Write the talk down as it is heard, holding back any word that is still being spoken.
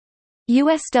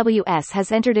USWS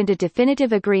has entered into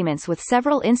definitive agreements with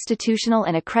several institutional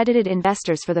and accredited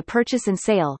investors for the purchase and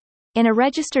sale, in a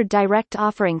registered direct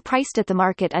offering priced at the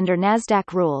market under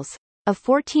NASDAQ rules, of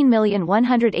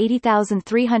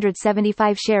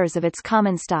 14,180,375 shares of its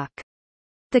common stock.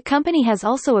 The company has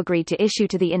also agreed to issue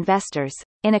to the investors,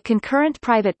 in a concurrent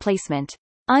private placement,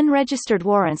 unregistered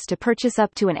warrants to purchase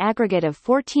up to an aggregate of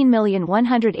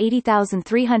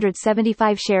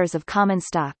 14,180,375 shares of common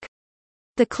stock.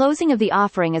 The closing of the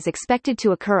offering is expected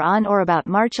to occur on or about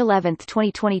March 11,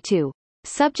 2022,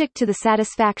 subject to the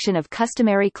satisfaction of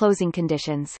customary closing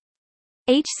conditions.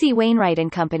 H.C. Wainwright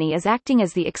 & Company is acting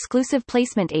as the exclusive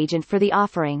placement agent for the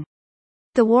offering.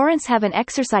 The warrants have an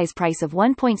exercise price of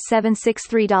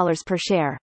 $1.763 per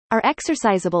share, are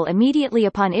exercisable immediately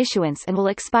upon issuance and will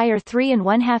expire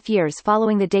 3.5 years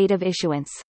following the date of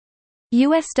issuance.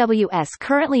 USWS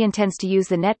currently intends to use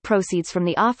the net proceeds from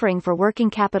the offering for working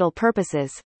capital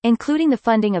purposes, including the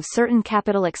funding of certain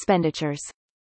capital expenditures.